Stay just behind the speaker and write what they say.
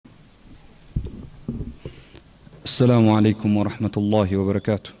السلام عليكم ورحمة الله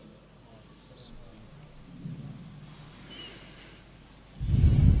وبركاته.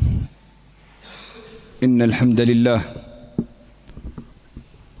 إن الحمد لله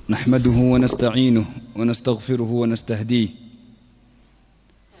نحمده ونستعينه ونستغفره ونستهديه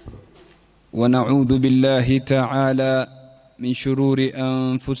ونعوذ بالله تعالى من شرور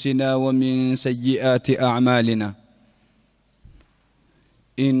أنفسنا ومن سيئات أعمالنا.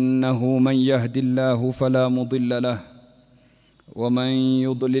 إنه من يهد الله فلا مضل له ومن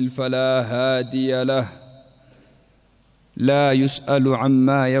يضلل فلا هادي له. لا يسأل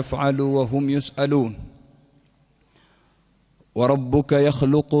عما يفعل وهم يسألون. وربك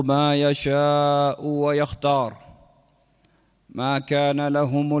يخلق ما يشاء ويختار ما كان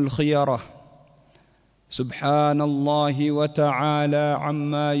لهم الخيرة. سبحان الله وتعالى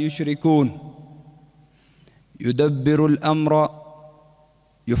عما يشركون. يدبر الأمر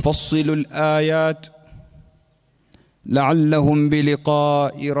يفصل الآيات لعلهم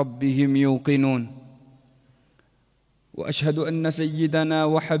بلقاء ربهم يوقنون. وأشهد أن سيدنا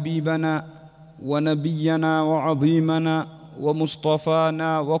وحبيبنا ونبينا وعظيمنا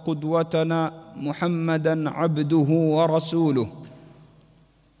ومصطفانا وقدوتنا محمدًا عبده ورسوله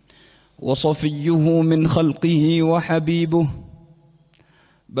وصفيه من خلقه وحبيبه.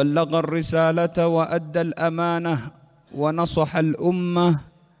 بلغ الرسالة وأدى الأمانة ونصح الأمة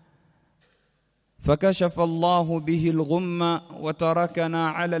فكشف الله به الغمة وتركنا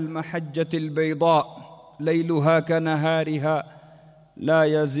على المحجة البيضاء ليلها كنهارها لا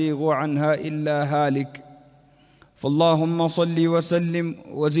يزيغ عنها إلا هالك. فاللهم صل وسلم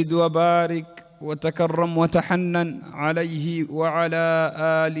وزد وبارك وتكرم وتحنن عليه وعلى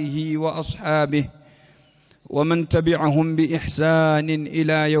آله وأصحابه ومن تبعهم بإحسان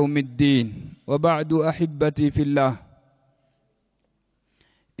إلى يوم الدين. وبعد أحبتي في الله،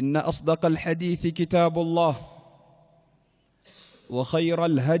 إن أصدق الحديث كتاب الله وخير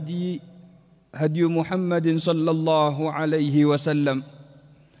الهدي هدي محمد صلى الله عليه وسلم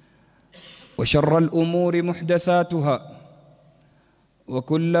وشر الأمور محدثاتها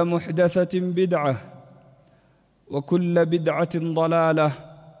وكل محدثة بدعة وكل بدعة ضلالة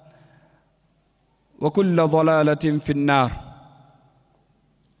وكل ضلالة في النار.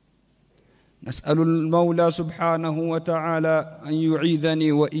 نسأل المولى سبحانه وتعالى أن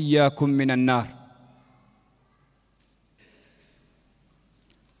يعيذني وإياكم من النار.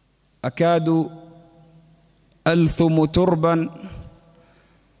 أكاد ألثم تربا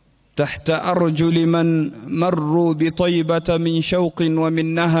تحت أرجل من مروا بطيبة من شوق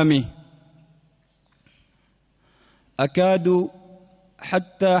ومن نهم. أكاد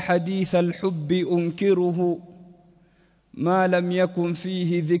حتى حديث الحب أنكره ما لم يكن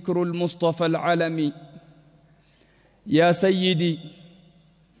فيه ذكر المصطفى العلمي. يا سيدي،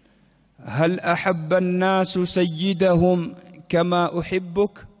 هل أحب الناس سيدهم كما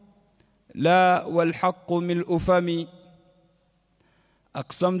أحبك؟ لا والحق ملء فمي.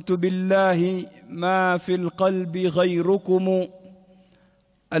 أقسمت بالله ما في القلب غيركم.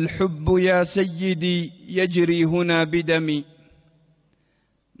 الحب يا سيدي يجري هنا بدمي.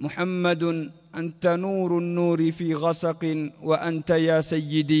 محمد أنت نور النور في غسق وأنت يا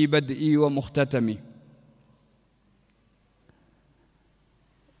سيدي بدئي ومختتمي.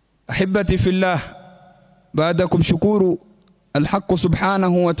 أحبتي في الله، بعدكم شكور الحق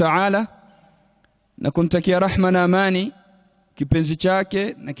سبحانه وتعالى na kumtakia rahma na amani kipenzi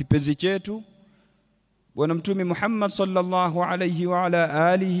chake na kipenzi chetu Bwana Mtume Muhammad sallallahu alayhi wa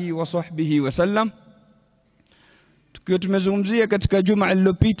ala alihi wa sahbihi wasallam. Tukiwa tumezungumzia katika juma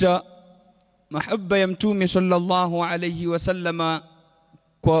iliyopita mahaba ya Mtume sallallahu alayhi wasallama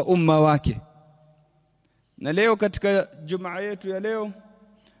kwa umma wake, na leo katika juma yetu ya leo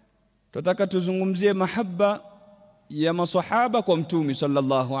tutataka tuzungumzie mahaba ya maswahaba kwa Mtume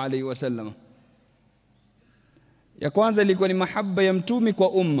sallallahu alayhi wasallam. Ya kwanza ilikuwa ni mahaba ya Mtume kwa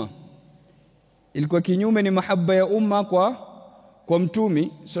umma, ilikuwa kinyume ni mahaba ya umma kwa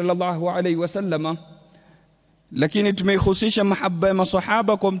Mtume sallallahu alayhi wasallama. Lakini tumeihusisha mahaba ya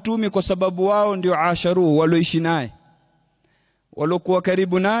maswahaba kwa Mtume kwa sababu wao ndio asharu, walioishi naye, waliokuwa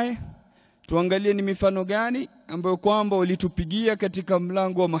karibu naye. Tuangalie ni mifano gani ambayo kwamba walitupigia katika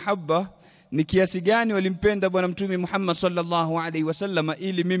mlango wa mahaba, ni kiasi gani walimpenda Bwana Mtume Muhammad sallallahu alayhi wasallama,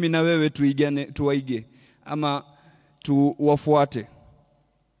 ili mimi na wewe tuwaige ama tuwafuate.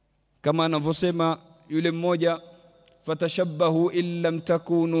 Kama anavyosema yule mmoja, fatashabbahu illam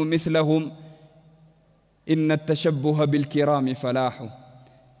takunu mithlahum inna at-tashabbuha bilkirami falahu.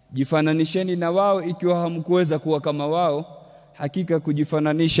 Jifananisheni na wao ikiwa hamkuweza kuwa kama wao, hakika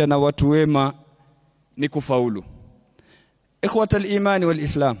kujifananisha na watu wema ni kufaulu. Ikhwata al-imani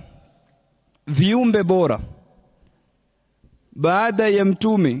wal-islam, viumbe bora baada ya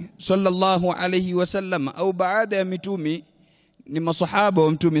Mtume sallallahu alayhi wasallam au baada ya mitume ni masahaba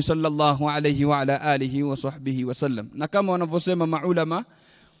wa Mtume sallallahu alayhi wa ala alihi wa sahbihi wasallam. Na kama wanavyosema maulama,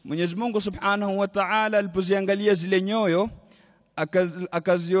 Mwenyezi Mungu Subhanahu wa Ta'ala alipoziangalia zile nyoyo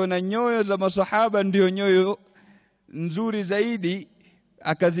akaziona nyoyo za masahaba ndio nyoyo nzuri zaidi,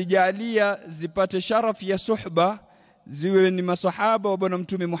 akazijalia zipate sharafu ya suhba, ziwe ni masahaba wa bwana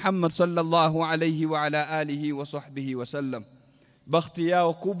Mtume Muhammad sallallahu alayhi wa ala alihi wa sahbihi wasallam. Bakhti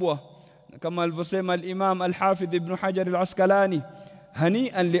yao kubwa, kama alivyosema al-Imam al-Hafidh Ibn Hajar al-Asqalani,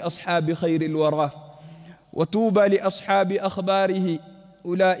 hani'an li ashabi khairil wara wa tuba li ashabi akhbarihi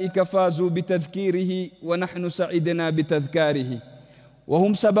ulaika fazu bitadhkirihi wa nahnu sa'idna bitadhkarihi wa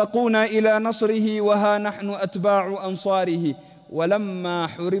hum sabaquna ila nasrihi wa ha nahnu atba'u ansarihi wa lamma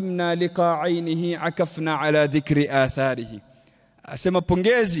hurimna liqa'ainihi akafna ala dhikri atharihi. Asema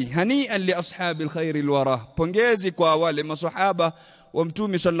pongezi, hani'an li ashabil khairil wara, pongezi kwa wale masahaba wa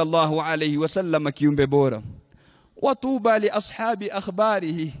Mtume sallallahu alayhi wasallam kiumbe bora. Watuba li ashabi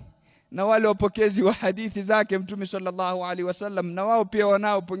akhbarihi, na wale wapokezi wa hadithi zake Mtume sallallahu alayhi wasallam na wao pia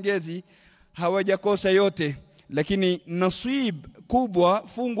wanao pongezi, hawajakosa yote. Lakini nasib kubwa,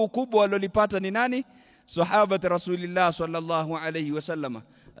 fungu kubwa walolipata ni nani? Sahaba Rasulillah sallallahu alayhi wasallam.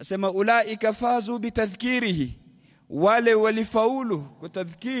 Asema ulaika fazu bitadhkirihi, wale walifaulu kwa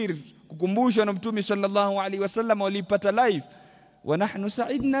tadhkir, kukumbushwa na Mtume sallallahu alayhi wasallam, walipata life. Wa nahnu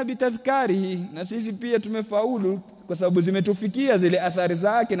sa'idna bitadhkarihi, na sisi pia tumefaulu kwa sababu zimetufikia zile athari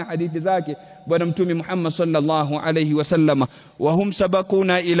zake na hadithi zake bwana Mtume Muhammad sallallahu alayhi wasallam. Wa hum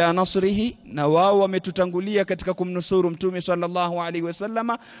sabaquna ila nasrihi, na wao wametutangulia katika kumnusuru Mtume sallallahu alayhi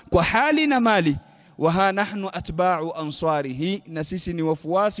wasallam kwa hali na mali. Wa ha nahnu atba'u ansarihi, na sisi ni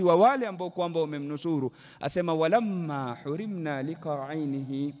wafuasi wa wale ambao kwamba wamemnusuru. Asema walamma hurimna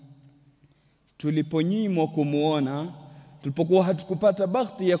liqa'ainihi, tuliponyimwa kumuona, tulipokuwa hatukupata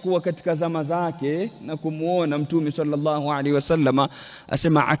bakhti ya kuwa katika zama zake na kumuona Mtume sallallahu alaihi wasallam,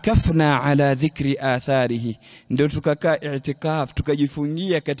 asema akafna ala dhikri atharihi, ndio tukakaa i'tikaf,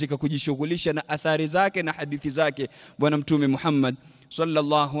 tukajifungia katika kujishughulisha na athari zake na hadithi zake bwana Mtume Muhammad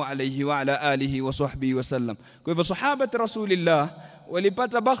sallallahu alayhi wa ala alihi wa sahbihi wasallam. Kwa hivyo sahaba Rasulillah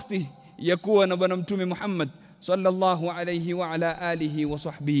walipata bakhti ya kuwa na bwana Mtume Muhammad sallallahu alayhi wa ala alihi wa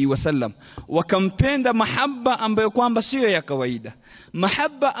sahbihi wasallam, wakampenda mahabba ambayo kwamba sio ya kawaida,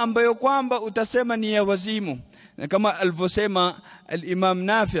 mahabba ambayo kwamba utasema ni ya wazimu. Na kama alivyosema al-Imam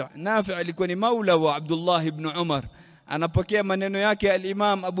Nafi' alikuwa ni maula wa Abdullah ibn Umar, anapokea maneno yake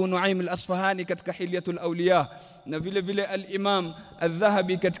al-Imam Abu Nuaim al-Asfahani katika Hilyatul Awliya, na vile vile al-Imam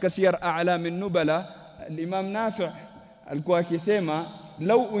al-Dhahabi katika Siyar A'lam an-Nubala. Al-Imam Nafi' alikuwa akisema,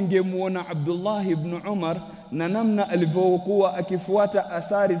 lau ungemuona Abdullah ibn Umar na namna alivyokuwa akifuata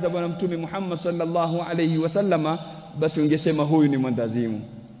athari za bwana Mtume Muhammad sallallahu alayhi wasallama, basi ungesema huyu ni mwandazimu.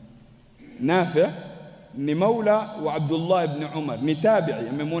 Nafi' ni maula wa Abdullah ibn Umar, ni tabi'i,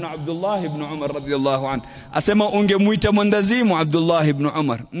 amemuona Abdullah ibn Umar radhiyallahu anhu, asema ungemuita mwandazimu Abdullah ibn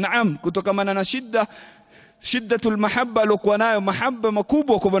Umar. Naam, kutokamana na shiddatul mahabba alikuwa nayo, mahabba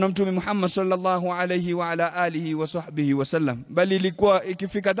makubwa kwa bwana Mtume Muhammad sallallahu alayhi wa ala alihi wa sahbihi wasallam. Bali ilikuwa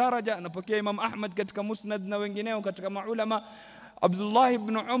ikifika daraja, anapokea Imam Ahmed katika Musnad na wengineo katika maulama, Abdullah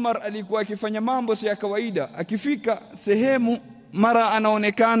ibn Umar alikuwa akifanya mambo si ya kawaida. Akifika sehemu, mara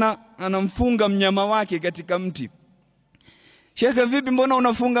anaonekana anamfunga mnyama wake katika mti. Shekhe, vipi, mbona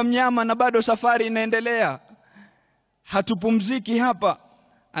unafunga mnyama na bado safari inaendelea, hatupumziki hapa?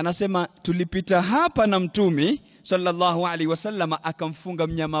 Anasema tulipita hapa na Mtume sallallahu alaihi wasallam akamfunga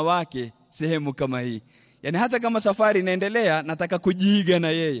mnyama wake sehemu kama hii. Yani hata kama safari inaendelea, nataka kujiiga na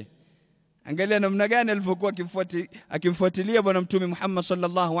yeye. Angalia namna gani alivyokuwa akimfuatilia bwana Mtume Muhammad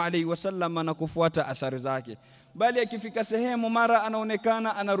sallallahu alaihi wasallam na kufuata athari zake. Bali akifika sehemu, mara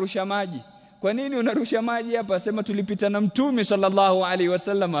anaonekana anarusha maji. Kwa nini unarusha maji hapa? Sema tulipita na Mtume sallallahu alaihi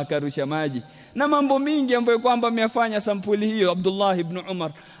wasallam akarusha maji. Na mambo mingi ambayo kwamba ameyafanya sampuli hiyo Abdullah ibn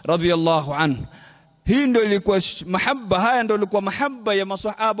Umar radhiyallahu anhu. Hii ndio ilikuwa mahabba, haya ndio ilikuwa mahabba ya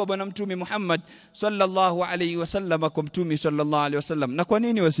maswahaba bwana Mtume Muhammad sallallahu alaihi wasallam kwa Mtume sallallahu alaihi wasallam. Na kwa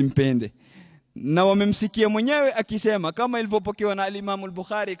nini wasimpende? Na wamemsikia mwenyewe akisema, kama ilivyopokewa na al-Imam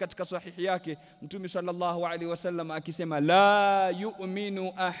al-Bukhari katika sahihi yake, Mtume sallallahu alaihi wasallam akisema, la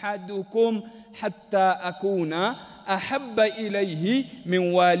yu'minu ahadukum hatta akuna ahabba ilayhi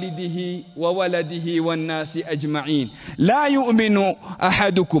min walidihi wa waladihi wan nasi ajma'in. La yu'minu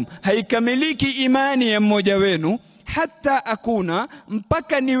ahadukum, haikamiliki imani ya mmoja wenu, hatta akuna,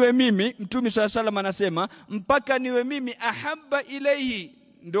 mpaka niwe mimi. Mtume sallallahu alaihi wasallam anasema mpaka niwe mimi ahabba ilayhi,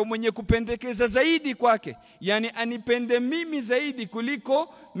 ndio mwenye kupendekeza zaidi kwake, yani anipende mimi zaidi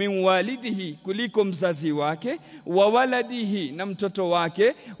kuliko min walidihi, kuliko mzazi wake, wa waladihi, na mtoto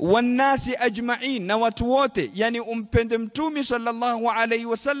wake, wanasi ajma'in, na watu wote. Yani umpende Mtume sallallahu alayhi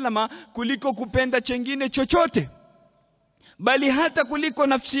wasallama kuliko kupenda chengine chochote, bali hata kuliko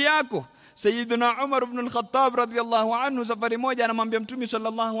nafsi yako. Sayyiduna Umar ibn al-Khattab radiyallahu anhu safari moja anamwambia Mtume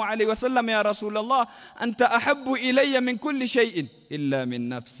sallallahu alayhi wasallam, ya Rasulullah, anta ahabbu ilayya min kulli shay'in illa min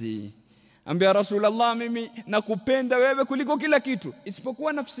nafsi. Ambia Rasulullah, mimi nakupenda wewe kuliko kila kitu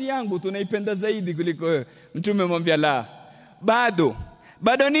isipokuwa nafsi yangu, tunaipenda zaidi kuliko wewe. Mtume amwambia, la,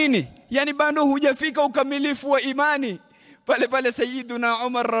 bado nini? Yani bado hujafika ukamilifu wa imani. Pale Sayyiduna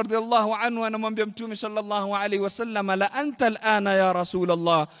Umar radhiallahu anhu anamwambia Mtume sallallahu alayhi wasallam, la anta al'ana ya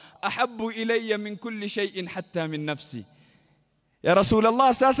Rasulullah ahabbu ilayya min kulli shay'in hatta min nafsi. Ya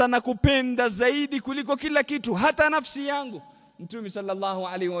Rasulullah, sasa nakupenda zaidi kuliko kila kitu, hata nafsi yangu. Mtume sallallahu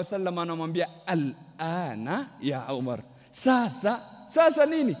alayhi wasallam anamwambia, al'ana ya Umar, sasa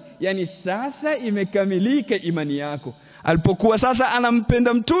nini? Yani sasa imekamilika imani yako. Alipokuwa sasa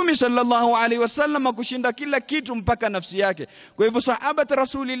anampenda Mtume sallallahu alaihi wasallam kushinda kila kitu mpaka nafsi yake. Kwa hivyo sahaba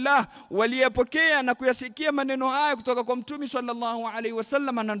Rasulillah waliyapokea na kuyasikia maneno haya kutoka kwa Mtume sallallahu alaihi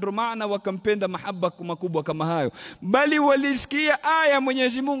wasallam, na ndio maana wakampenda mahaba makubwa kama hayo. Bali walisikia aya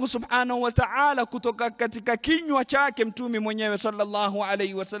Mwenyezi Mungu Subhanahu wa Ta'ala kutoka katika kinywa chake Mtume mwenyewe sallallahu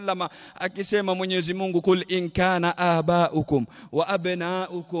alaihi wasallam akisema Mwenyezi Mungu, kul in kana abaukum wa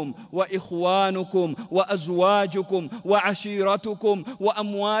abnaukum wa ikhwanukum wa azwajukum وعشيرتكم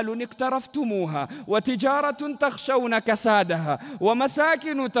وأموال اقترفتموها وتجارة تخشون كسادها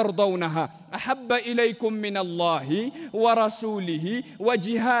ومساكن ترضونها أحب إليكم من الله ورسوله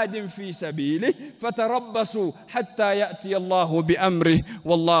وجهاد في سبيله فتربصوا حتى يأتي الله بأمره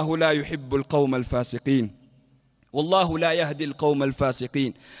والله لا يحب القوم الفاسقين والله لا يهدي القوم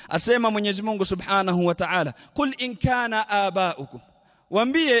الفاسقين. أسمى Mwenyezi Mungu Subhanahu wa Ta'ala, قل إن كان آباؤكم,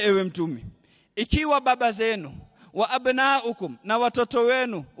 waambie ewe Mtume, ikiwa baba zenu, wa abnaukum, na watoto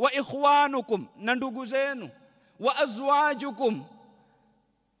wenu, wa ikhwanukum, na ndugu zenu, wa azwajukum,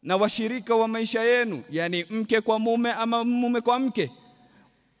 na washirika wa maisha yenu, yani mke kwa mume ama mume kwa mke,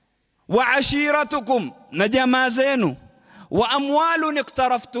 wa ashiratukum, na jamaa zenu, wa amwalun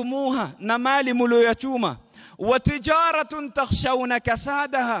iqtaraftumuha, na mali mlioyachuma, wa tijaratun takhshawna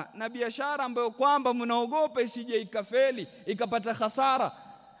kasadaha, na biashara ambayo kwamba mnaogopa isije ikafeli ikapata hasara,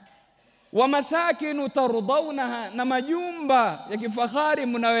 wa masakinu tardawnaha, na majumba ya kifahari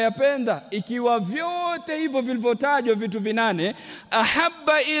mnayoyapenda. Ikiwa vyote hivyo vilivyotajwa vitu vinane,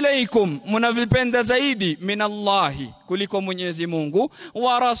 ahabba ilaikum, mnavipenda zaidi, minallahi, kuliko Mwenyezi Mungu,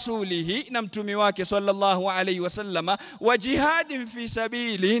 wa rasulihi, na mtume wake sallallahu alayhi wasallama, wa jihadin fi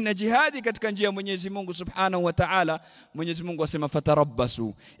sabili, na jihadi katika njia ya Mwenyezi Mungu Subhanahu wa Ta'ala. Mwenyezi Mungu asema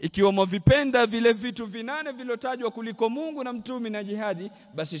fatarabbasu, ikiwa mwavipenda vile vitu vinane vilotajwa kuliko Mungu na mtume na jihadi,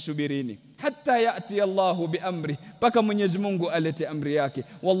 basi subirini hatta yati Allahu biamri, paka Mwenyezi Mungu alete amri yake.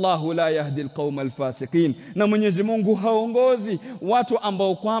 Wallahu la yahdi alqauma alfasiqin, na Mwenyezi Mungu haongozi watu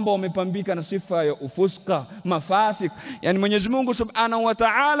ambao kwamba wamepambika na sifa ya ufuska, mafasik. Yani Mwenyezi Mungu Subhanahu wa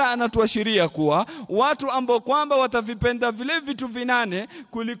Ta'ala anatuashiria kuwa watu ambao kwamba watavipenda vile vitu vinane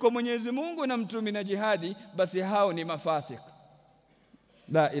kuliko Mwenyezi Mungu na mtume na jihadi, basi hao ni mafasik.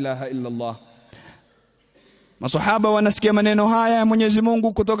 La ilaha illa Allah. Maswahaba wanasikia maneno haya ya Mwenyezi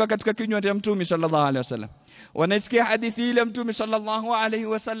Mungu kutoka katika kinywa cha Mtume sallallahu alaihi wasallam. Wanasikia hadithi ile Mtume sallallahu alaihi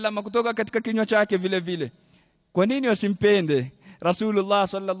wasallam kutoka katika kinywa chake vile vile. Kwa nini wasimpende Rasulullah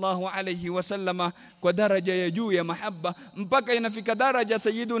sallallahu alaihi wasallam kwa daraja ya juu ya mahaba, mpaka inafika daraja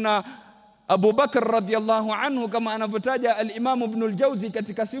Sayyiduna Abu Bakr radhiyallahu anhu, kama anavyotaja al-Imam Ibn al-Jawzi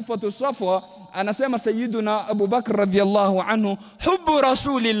katika Sifatu Safwa, anasema Sayyiduna Abu Bakr radhiyallahu anhu, hubbu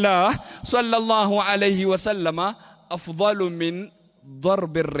Rasulillah sallallahu alayhi wasallam afdalu min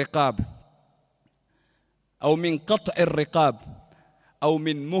darb ar-riqab au min qat' ar-riqab au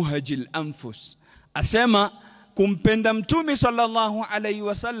min muhaj al-anfus. Asema kumpenda mtume sallallahu alayhi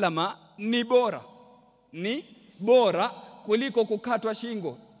wasallam ni bora kuliko kukatwa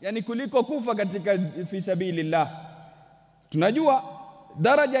shingo, yani kuliko kufa katika fi sabilillah. Tunajua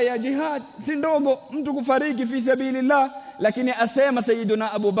daraja ya jihad si ndogo, mtu kufariki fi sabilillah, lakini asema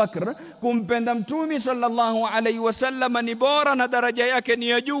Sayyiduna Abu Bakr kumpenda mtume sallallahu alayhi wasallam ni bora na daraja yake ni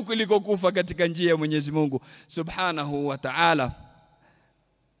ya juu kuliko kufa katika njia ya Mwenyezi Mungu Subhanahu wa Ta'ala.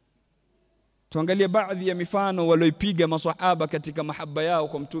 Tuangalie baadhi ya mifano walioipiga maswahaba katika mahaba yao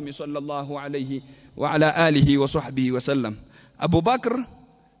kwa mtume sallallahu alayhi wa ala alihi wa sahbihi wasallam. Abu Bakr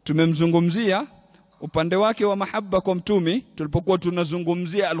tumemzungumzia upande wake wa mahaba kwa mtume tulipokuwa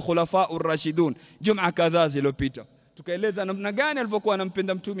tunazungumzia al-khulafa ar-rashidun juma kadhaa zilizopita. tukaeleza namna gani alivyokuwa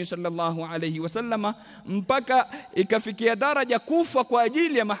anampenda Mtume sallallahu alayhi wasallama, mpaka ikafikia daraja kufa kwa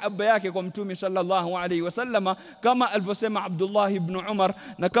ajili ya mahaba yake kwa Mtume sallallahu alayhi wasallama, kama alivyosema Abdullah ibn Umar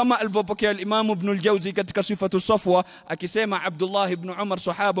na kama alivyopokea al-Imam Ibn al-Jawzi katika Sifatu Safwa, akisema Abdullah ibn Umar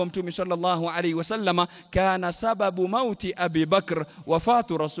sahaba Mtume sallallahu alayhi wasallama, kana sababu mauti Abi Bakr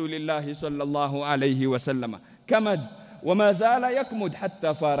wafatu Rasulillah sallallahu alayhi wasallama kamad wama zala yakmud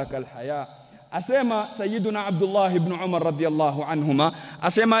hatta faraka al-haya. Asema Sayyiduna Abdullah ibn Umar radhiyallahu anhuma,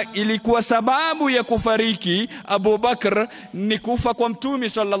 asema ilikuwa sababu ya kufariki Abu Bakr ni kufa kwa Mtume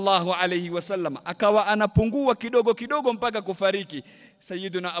sallallahu alayhi wasallam, akawa anapungua kidogo kidogo mpaka kufariki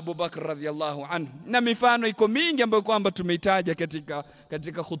Sayyiduna Abu Bakr radhiyallahu anhu. Na mifano iko mingi ambayo kwamba tumeitaja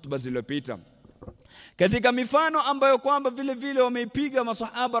katika khutba zilizopita. Katika mifano ambayo kwamba vile vile wameipiga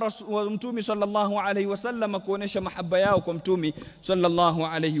masahaba wa Mtume sallallahu alayhi wasallam kuonesha mahaba yao kwa Mtume sallallahu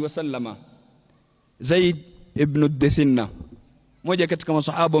alayhi wasallam, Zaid ibn ad-Dithinna, mmoja katika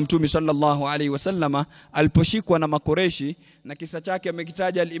masahaba wa Mtume sallallahu alayhi wasallama, aliposhikwa na makureshi, na kisa chake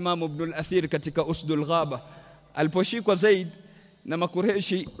amekitaja al-Imam Ibn al-Athir katika Usdul Ghaba. Aliposhikwa Zaid na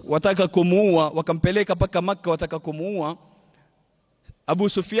makureshi wataka kumuua, wakampeleka paka Makka wataka kumuua, Abu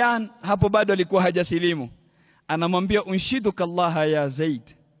Sufyan hapo bado alikuwa hajasilimu, anamwambia unshiduka Allah ya Zaid,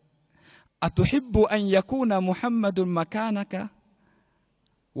 atuhibbu an yakuna Muhammadun makanaka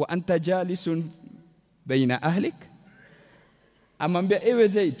wa anta jalisun baina ahlik. Amwambia ewe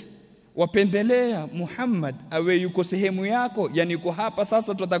Zaid, wapendelea Muhammad awe yuko sehemu yako, yani yuko hapa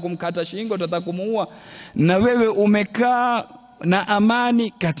sasa tutataka kumkata shingo, tutataka kumuua, na wewe umekaa na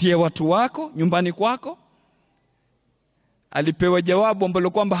amani kati ya watu wako nyumbani kwako. Alipewa jawabu ambalo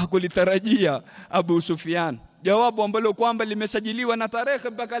kwamba hakulitarajia Abu Sufyan, jawabu ambalo kwamba limesajiliwa na tarehe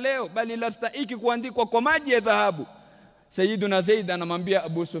mpaka leo, bali lastahiki kuandikwa kwa maji ya dhahabu. Sayyiduna Zaid anamwambia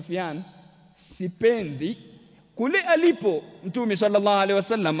Abu Sufyan, sipendi kule alipo Mtume sallallahu alaihi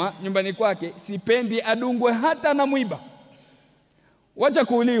wasallama nyumbani kwake, sipendi adungwe hata na mwiba, wacha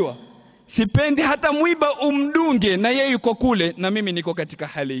kuuliwa, sipendi hata mwiba umdunge na yeye yuko kule na mimi niko katika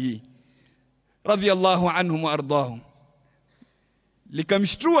hali hii. Radhiyallahu anhum wa ardahum.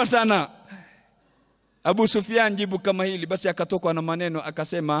 Likamshtua sana Abu Sufyan jibu kama hili, basi akatoka na maneno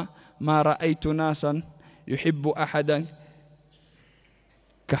akasema, ma raaitu nasan yuhibbu ahadan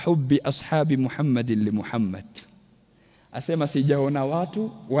kahubbi ashabi Muhammadin li Muhammad. Asema sijaona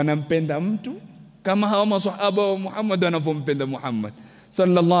watu wanampenda mtu kama hao maswahaba wa Muhammad wanavyompenda Muhammad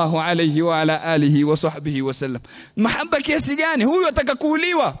sallallahu alayhi wa ala alihi wa sahbihi wasallam. Mahaba kiasi gani! Huyu ataka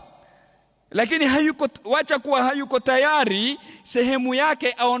kuuliwa, lakini wacha kuwa hayuko tayari sehemu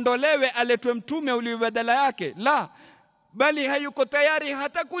yake aondolewe aletwe mtume uliwe badala yake, la, bali hayuko tayari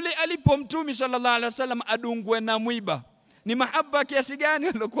hata kule alipo Mtume sallallahu alaihi wasallam adungwe na mwiba. Ni mahaba kiasi gani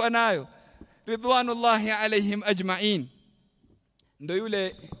alikuwa nayo ridwanullahi alaihim ajma'in. Ndio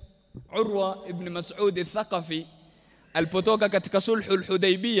yule Urwa ibn Mas'ud al-Thaqafi alipotoka katika sulhul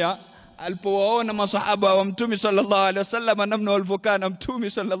Hudaybiyah, alipowaona masahaba wa Mtume sallallahu alaihi wasallam namna walivyokaa na Mtume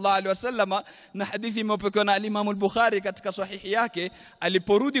sallallahu alaihi wasallam, na hadithi imepokewa na Imam al-Bukhari katika sahihi yake,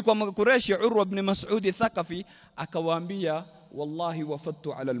 aliporudi kwa Quraysh, Urwa ibn Mas'ud al-Thaqafi akawaambia, wallahi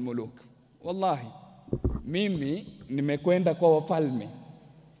wafattu ala al-muluk, wallahi mimi nimekwenda kwa wafalme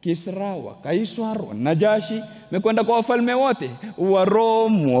Kisra wa Kaisar wa Najashi, nimekwenda kwa wafalme wote wa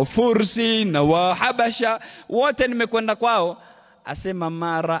Rome wa Fursi na wa Habasha, wote nimekwenda kwao. Asema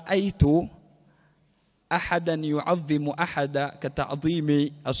ma raaitu ahadan yu'azzimu ahada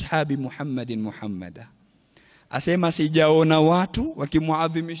kata'dhimi ashabi Muhammadin Muhammada. Asema sijaona watu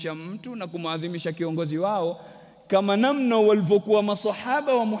wakimuadhimisha mtu na kumuadhimisha kiongozi wao kama namna walivyokuwa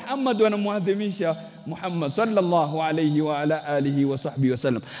masahaba wa Muhammad wanamuadhimisha Muhammad sallallahu alayhi wa ala alihi wa sahbihi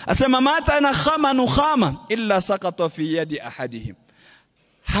wasallam. Asema mata na khamanu khama illa saqata fi yadi ahadihim,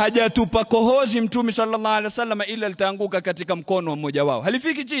 hajatupa kohozi Mtume sallallahu alaihi wasallam ila litaanguka katika mkono wa mmoja wao,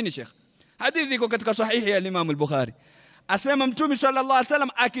 halifiki chini. Sheikh, hadithi iko katika sahihi ya Imam al-Bukhari. Asema Mtume sallallahu alaihi wasallam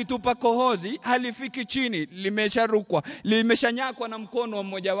akitupa kohozi halifiki chini, limesharukwa, limeshanyakwa na mkono wa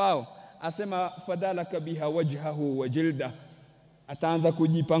mmoja wao. Asema fadalaka biha wajhahu wa jilda, ataanza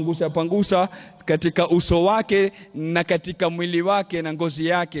kujipangusa katika uso wake na katika mwili wake na ngozi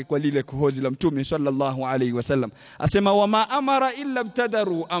yake kwa lile kohozi la Mtume sallallahu alaihi wasallam. Asema wama amara illa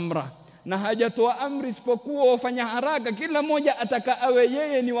ibtadaru amra, na hajatoa amri isipokuwa wafanya haraka, kila mmoja ataka awe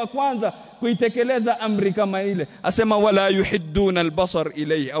yeye ni wa kwanza kuitekeleza amri kama ile. Asema wala yuhidduna albasar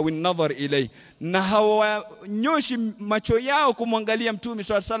ilayhi au an-nadhar ilayhi, na hawanyoshi macho yao kumwangalia Mtume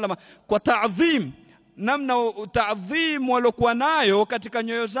sallallahu alaihi wasallam kwa ta'dhim, namna taadhim walokuwa nayo katika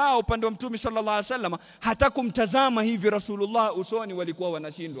nyoyo zao upande wa Mtume sallallahu alaihi wasallam, hata kumtazama hivi Rasulullah usoni walikuwa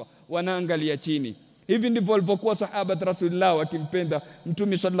wanashindwa, wanaangalia chini. Hivi ndivyo walivyokuwa sahaba Rasulullah wakimpenda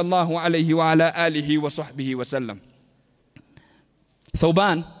Mtume sallallahu alayhi wa ala alihi wa sahbihi wasallam.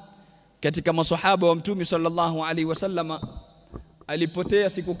 Thauban katika maswahaba wa Mtume sallallahu alayhi wasallam alipotea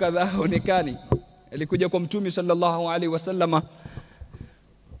siku kadhaa haonekani. Alikuja kwa Mtume sallallahu alayhi wasallam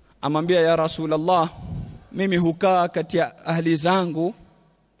amwambia, ya Rasulullah, mimi hukaa kati ya ahli zangu,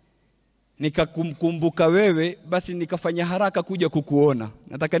 nikakumbuka wewe, basi nikafanya haraka kuja kukuona.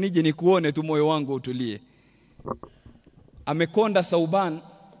 Nataka nije nikuone tu moyo wangu utulie. Amekonda Thauban.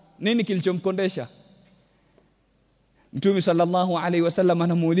 Nini kilichomkondesha? Mtume sallallahu alayhi wasallam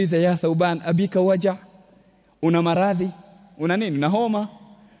anamuuliza, ya Thauban, abika waja? Una maradhi? Una nini? Na homa?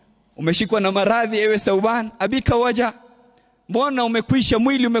 Umeshikwa na maradhi ewe Thauban? Abika waja? Mbona umekwisha,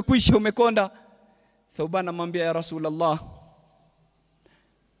 mwili umekwisha, umekonda? Thauban amwambia, ya Rasulullah,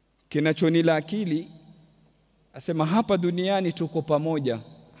 kinachonila akili, asema hapa duniani tuko pamoja.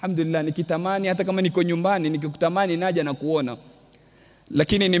 Alhamdulillah, nikitamani hata kama niko nyumbani nikikutamani naja na kuona.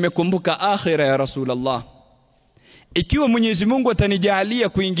 Lakini nimekumbuka akhira ya Rasulullah. Ikiwa Mwenyezi Mungu atanijalia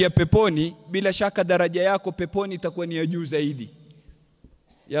kuingia peponi, bila shaka daraja yako peponi itakuwa ni ya juu zaidi.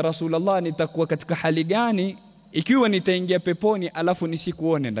 Ya Rasulullah, nitakuwa katika hali gani ikiwa nitaingia peponi alafu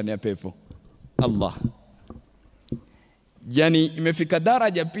nisikuone ndani ya pepo? Allah. Yani imefika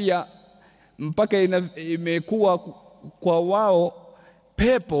daraja pia mpaka imekuwa kwa wao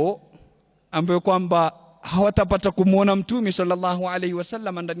pepo ambayo kwamba hawatapata kumuona Mtume sallallahu alaihi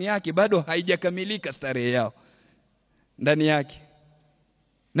wasallam ndani yake, bado haijakamilika starehe yao ndani yake.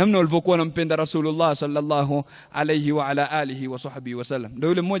 Namna walivyokuwa wanampenda Rasulullah sallallahu alaihi wa ala alihi wa sahbihi wasallam. Ndio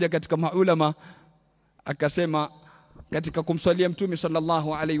yule mmoja katika maulama akasema katika kumswalia Mtume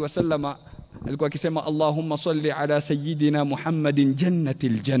sallallahu alaihi wasallam, alikuwa akisema, Allahumma salli ala sayyidina Muhammadin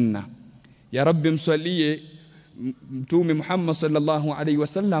jannatil janna. Ya Rabbi, mswalie Mtume Muhammad sallallahu alaihi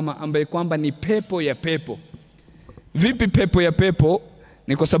wasallam ambaye kwamba ni pepo ya pepo. Vipi pepo ya pepo?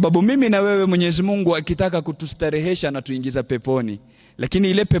 Ni kwa sababu mimi na wewe Mwenyezi Mungu akitaka kutustarehesha na tuingiza peponi. Lakini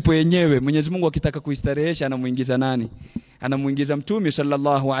ile pepo yenyewe Mwenyezi Mungu akitaka kuistarehesha anamuingiza nani? Anamuingiza Mtume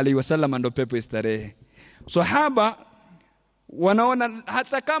sallallahu alaihi wasallam, ndo pepo istarehe. Sahaba wanaona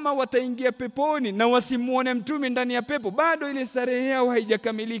hata kama wataingia peponi na wasimuone Mtume ndani ya pepo, bado ile starehe yao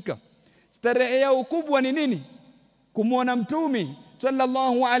haijakamilika. Starehe yao kubwa ni nini? Kumuona Mtume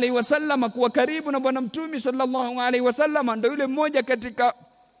sallallahu alaihi wasallam, kuwa karibu na bwana Mtume sallallahu alaihi wasallam. Ndio yule mmoja katika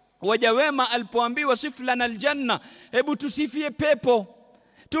waja wema alipoambiwa, siflana aljanna, hebu tusifie pepo,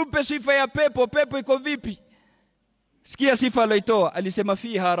 tupe sifa ya pepo. Pepo iko vipi? Sikia sifa aliyoitoa, alisema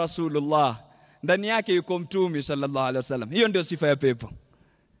fiha Rasulullah, ndani yake yuko Mtume sallallahu alaihi wasallam. Hiyo ndio sifa ya pepo.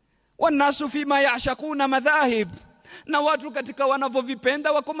 Wanasu fima yashakuna madhahib, na watu katika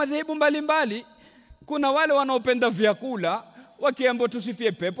wanavyovipenda wako madhehebu mbalimbali. Kuna wale wanaopenda vyakula, wakiambo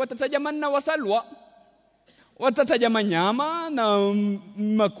tusifie pepo watataja manna wasalwa, watataja manyama na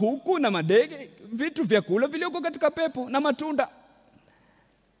makuku na madege, vitu vyakula vilioko katika pepo na matunda.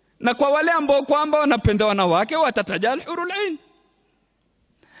 Na kwa wale ambao kwamba wanapenda wanawake watataja al-hurul ain.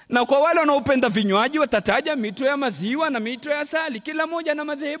 Na kwa wale wanaopenda vinywaji watataja mito ya maziwa na mito ya asali. Kila moja na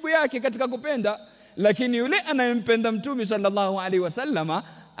madhehebu yake katika kupenda. Lakini yule anayempenda Mtume sallallahu alaihi wasallama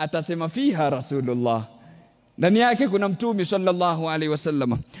atasema fiha Rasulullah, ndani yake kuna Mtume sallallahu alaihi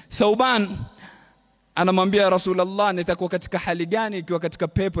wasallama. Thauban anamwambia Rasulullah, nitakuwa katika hali gani ikiwa katika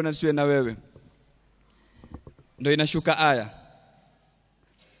pepo na siwe na wewe? Ndio inashuka aya,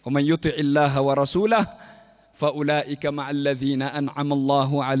 ومن يطع الله ورسوله فأولئك مع الذين أنعم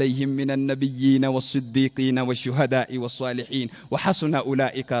الله عليهم من النبيين والصديقين والشهداء والصالحين وحسن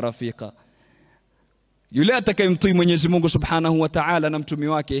أولئك رفيقا. Yule atakayemtii Mwenyezi Mungu Subhanahu wa Ta'ala na mtume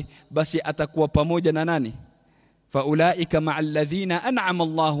wake, basi atakuwa pamoja na nani? Faulaika ma'al ladhina an'ama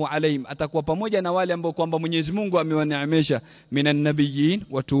Allahu alayhim, atakuwa pamoja na wale ambao kwamba Mwenyezi Mungu amewaneemesha, minan nabiyyin,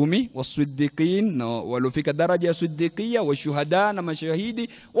 watumi, wasiddiqin, na walofika daraja ya siddiqiyya, washuhada na mashahidi,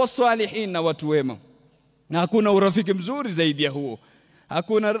 wasalihin, na watu wema. Na hakuna urafiki mzuri zaidi ya huo.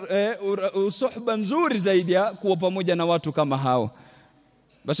 Hakuna usuhba nzuri zaidi ya kuwa pamoja na watu kama hao.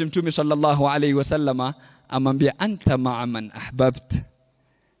 Basi Mtume sallallahu alayhi wasallama amwambia, anta ma'a man ahbabt.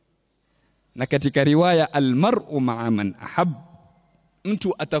 Na katika riwaya, almar'u ma'a man ahab,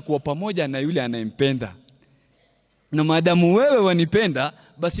 mtu atakuwa pamoja na yule anayempenda. Na maadamu wewe wanipenda,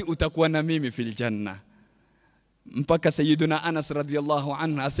 basi utakuwa na mimi fil janna. Mpaka Sayyiduna Anas radhiyallahu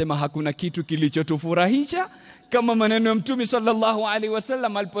anhu asema hakuna kitu kilichotufurahisha kama maneno ya Mtume sallallahu alaihi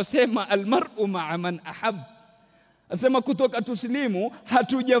wasallam aliposema almar'u ma'a man ahab. Asema kutoka tuslimu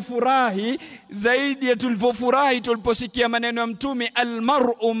hatujafurahi zaidi ya tulivyofurahi tuliposikia maneno ya Mtume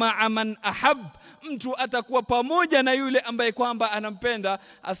almar'u ma'a man ahab, mtu atakuwa pamoja na yule ambaye kwamba anampenda,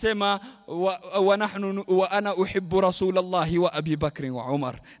 asema wa ana uhibbu Rasulullah wa Abi Bakr wa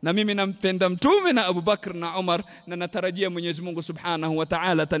Umar, na mimi nampenda Mtume na Abu Bakr na Umar, na natarajia Mwenyezi Mungu Subhanahu wa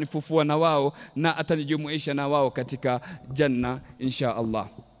Ta'ala atanifufua na wao na atanijumuisha na wao katika janna insha Allah.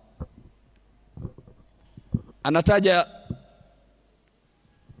 Anataja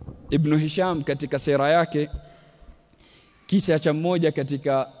Ibn Hisham katika sira yake kisa cha mmoja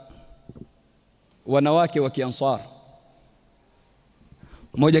katika wanawake wa Kiansar.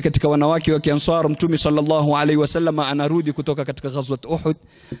 Mmoja katika wanawake wa Kiansar, Mtume sallallahu alaihi wasallam anarudi kutoka katika ghazwat Uhud,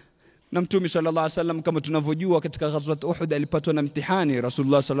 na Mtume sallallahu alaihi wasallam kama tunavyojua katika ghazwat Uhud alipatwa na mtihani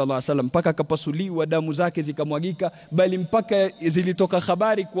Rasulullah sallallahu alaihi wasallam mpaka akapasuliwa, damu zake zikamwagika, bali mpaka zilitoka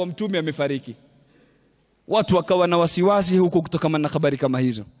habari kuwa Mtume amefariki. Watu wakawa na wasiwasi huko kutokana na habari kama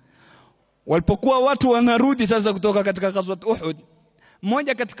hizo. Walipokuwa watu wanarudi sasa kutoka katika ghazwat Uhud,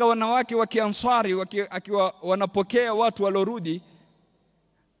 mmoja katika wanawake wa Kiansari akiwa wanapokea watu walorudi,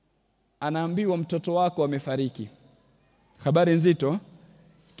 anaambiwa mtoto wako amefariki. Habari nzito,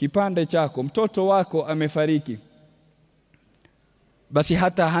 kipande chako, mtoto wako amefariki. Basi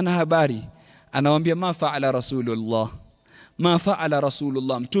hata hana habari, anawaambia ma faala Rasulullah, ma faala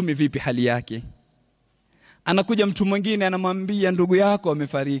Rasulullah, Mtume vipi hali yake? Anakuja mtu mwingine anamwambia ndugu yako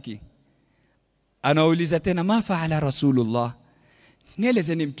amefariki. Anauliza tena ma faala Rasulullah,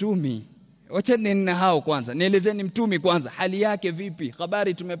 nielezeni Mtume, wacheni na hao kwanza, nielezeni Mtume kwanza hali yake vipi,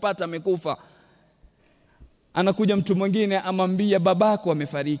 habari tumepata amekufa. Anakuja mtu mwingine amwambia babako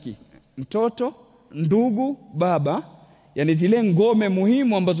amefariki. Mtoto, ndugu, baba, yani zile ngome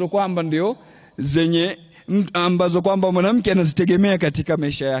muhimu ambazo kwamba ndio zenye ambazo kwamba mwanamke anazitegemea katika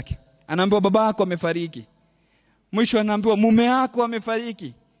maisha yake. Anaambiwa babako amefariki. Mwisho anaambiwa mume wako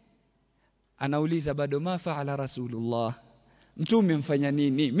amefariki. Anauliza bado ma faala Rasulullah, Mtume mfanya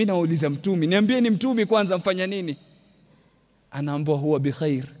nini? Mimi nauliza Mtume, niambieni Mtume kwanza mfanya nini? Anaambiwa huwa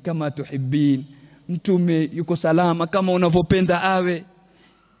bikhair kama tuhibbin, Mtume yuko salama kama unavyopenda awe.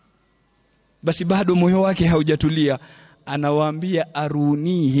 Basi bado moyo wake haujatulia. Anawaambia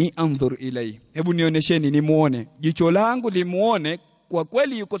arunihi anzur ilai, hebu nionyesheni nimuone, jicho langu limuone kwa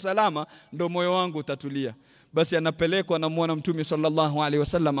kweli yuko salama, ndo moyo wangu utatulia. Basi anapelekwa, anamuona Mtume sallallahu alaihi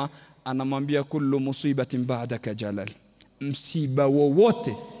wasallam, anamwambia kullu musibatin ba'daka jalal, msiba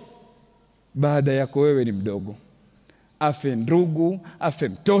wowote baada yako wewe ni mdogo. Afe ndugu, afe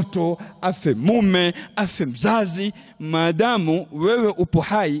mtoto, afe mume, afe mzazi, maadamu wewe upo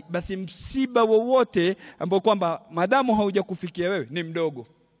hai, basi msiba wowote ambao kwamba maadamu haujakufikia wewe ni mdogo.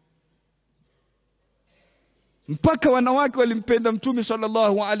 Mpaka wanawake walimpenda Mtume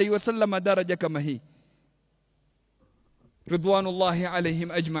sallallahu alaihi wasallam daraja kama hii, ridwanullahi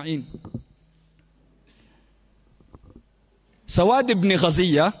alaihim ajma'in. Sawad ibn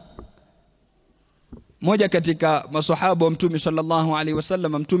Ghaziya, moja katika maswahaba wa Mtume sallallahu alaihi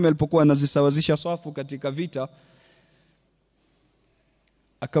wasallam, Mtume alipokuwa anazisawazisha safu katika vita,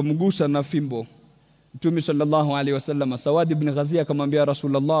 akamgusa na fimbo Mtume sallallahu alaihi wasallam. Sawad ibn Ghaziya akamwambia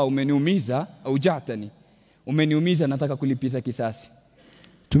Rasulullah, umeniumiza au ja'tani, umeniumiza, nataka kulipiza kisasi.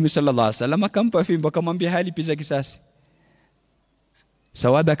 Mtume sallallahu alaihi wasallam akampa fimbo, akamwambia halipiza kisasi.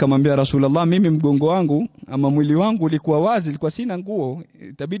 Sawada akamwambia Rasulullah, mimi mgongo wangu ama mwili wangu ulikuwa wazi, ilikuwa sina nguo,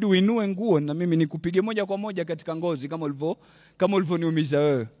 itabidi uinue nguo na mimi nikupige moja kwa moja katika ngozi kama ulivyoniumiza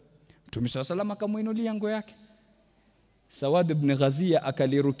wewe. Mtume sallallahu alaihi akamuinulia nguo yake. Sawad ibn Ghaziya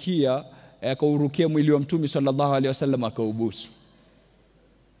akaurukia mwili wa Mtume sallallahu alaihi wasallam akaubusu.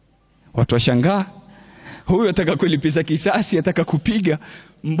 Watu washangaa, huyu ataka kulipiza kisasi, ataka kupiga,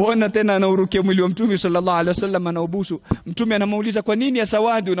 mbona tena anaurukia mwili wa Mtume sallallahu alaihi wasallam anaubusu? Mtume anamuuliza, kwa nini ya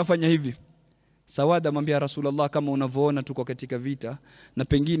Sawadi unafanya hivi? Sawada amwambia Rasulullah, kama unavyoona tuko katika vita na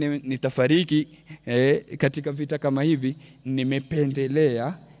pengine nitafariki katika vita kama hivi,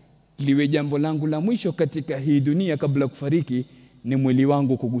 nimependelea liwe jambo langu la mwisho katika hii dunia kabla kufariki ni mwili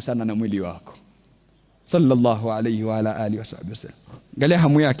wangu kugusana na mwili wako sallallahu alaihi wa ala alihi wasallam. Angalia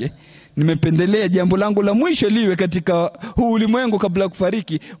hamu yake, nimependelea jambo langu la mwisho liwe katika huu ulimwengu kabla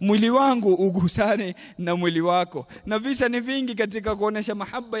kufariki, mwili wangu ugusane na mwili wako. Na visa ni vingi katika kuonesha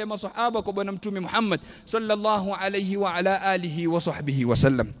mahaba ya maswahaba kwa bwana Mtume Muhammad sallallahu alaihi wa ala alihi wa sahbihi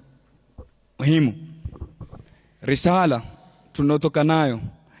wasallam. Muhimu risala tunayotoka nayo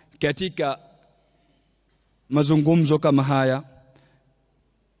katika mazungumzo kama haya,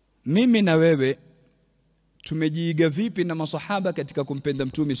 mimi na wewe tumejiiga vipi na maswahaba katika kumpenda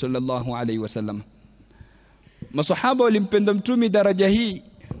Mtume sallallahu alaihi wasallam? Maswahaba walimpenda Mtume daraja hii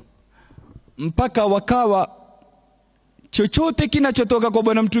mpaka wakawa chochote kinachotoka kwa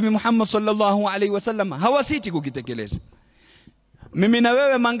bwana Mtume Muhammad sallallahu alaihi wasallam hawasiti kukitekeleza. Mimi na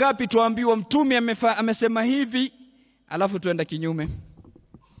wewe mangapi tuambiwa Mtume amesema hivi alafu tuenda kinyume?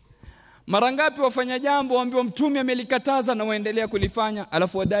 Mara ngapi wafanya jambo waambiwa Mtume amelikataza na waendelea kulifanya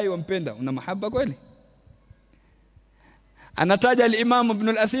alafu wadai wampenda? Una mahaba kweli? Anataja al-Imam Ibn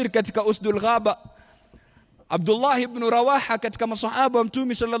al-Athir katika Usdul Ghaba, Abdullah ibn Rawaha katika masahaba wa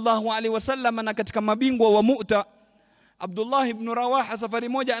Mtume sallallahu alaihi wasallam na katika mabingwa wa Mu'ta. Abdullah ibn Rawaha safari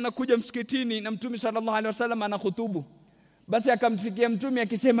moja anakuja msikitini na Mtume sallallahu alaihi wasallam anakhutubu. Basi akamsikia Mtume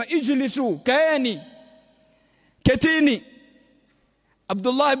akisema ijlisu, kaeni, ketini.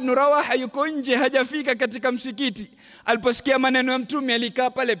 Abdullah ibn Rawaha yuko nje, hajafika katika msikiti. Aliposikia maneno ya Mtume alikaa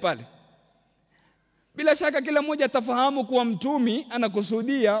pale pale. Bila shaka kila mmoja atafahamu kuwa Mtume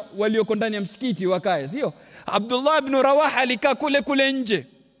anakusudia walioko ndani ya msikiti wakae, sio? Abdullah ibn Rawaha alikaa kule nje.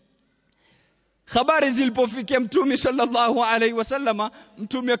 Habari zilipofikia Mtume sallallahu alaihi wasallama,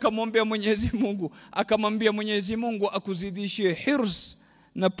 Mtume akamwambia Mwenyezi Mungu akuzidishie hirs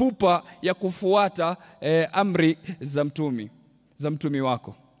na pupa ya kufuata amri za Mtume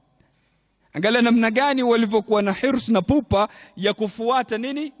wako. Angalia namna gani walivyokuwa na hirs na pupa ya kufuata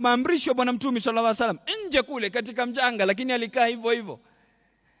nini? Maamrisho bwana Mtume sallallahu alaihi wasallam nje kule katika mjanga, lakini alikaa hivyo.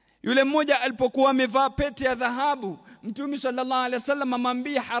 Yule mmoja alipokuwa amevaa pete ya dhahabu, Mtume sallallahu alaihi wasallam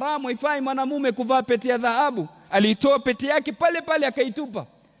amwambia haramu, haifai mwanamume kuvaa pete ya dhahabu. Alitoa pete yake pale pale akaitupa.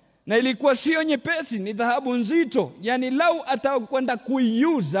 Na ilikuwa sio nyepesi, ni dhahabu nzito. Yani lau atakwenda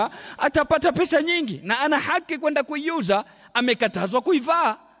kuiuza atapata pesa nyingi, na ana haki kwenda kuiuza, amekatazwa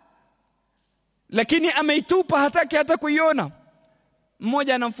kuivaa. Lakini ameitupa, hataki hata kuiona.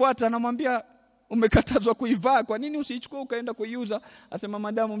 Mmoja anamfuata anamwambia umekatazwa kuivaa, kwa nini usiichukue ukaenda kuiuza? Asema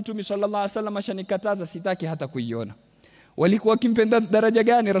madamu Mtume sallallahu alaihi wasallam ashanikataza, sitaki hata kuiona. Walikuwa kimpenda daraja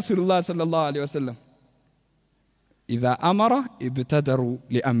gani Rasulullah sallallahu alaihi wasallam? Idha amara ibtadaru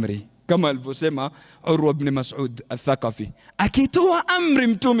li amri, kama alivyosema Urwa ibn Mas'ud al-Thaqafi. Akitoa amri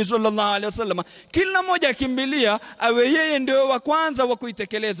Mtume sallallahu alaihi wasallam, kila mmoja akimbilia awe yeye ndio wa kwanza wa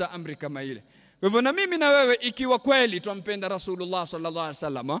kuitekeleza amri kama ile. Kwa hivyo na mimi na wewe, ikiwa kweli tumpenda Rasulullah sallallahu alaihi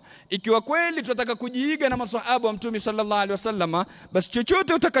wasallam, ikiwa kweli tunataka kujiiga na maswahaba wa Mtume sallallahu alaihi wasallam, basi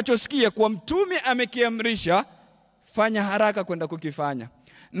chochote utakachosikia kwa Mtume amekiamrisha, fanya haraka kwenda kukifanya.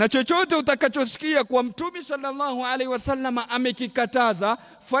 Na chochote utakachosikia kwa Mtume sallallahu alaihi wasallam amekikataza,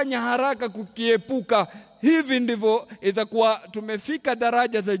 fanya haraka kukiepuka. Hivi ndivyo itakuwa tumefika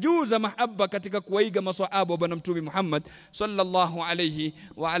daraja za juu za mahaba katika kuiga maswahaba wa bwana Mtume Muhammad sallallahu alayhi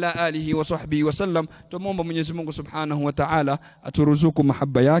wa ala alihi wa sahbihi wasallam. Tumuomba Mwenyezi Mungu subhanahu wa ta'ala aturuzuku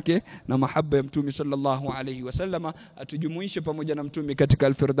mahaba yake na mahaba ya Mtume sallallahu alayhi wasallam, atujumuishe pamoja na Mtume katika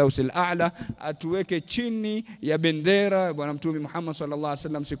al-Firdaus al-A'la, atuweke chini ya bendera bwana Mtume Muhammad sallallahu alayhi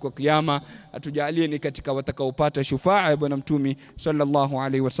wasallam siku ya kiyama, atujalie ni katika watakaopata shufaa ya bwana Mtume sallallahu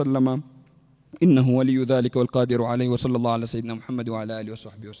alayhi wasallam. إنه ولي ذلك والقادر عليه، وصلى الله على سيدنا محمد وعلى آله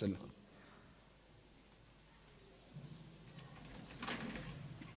وصحبه وسلم.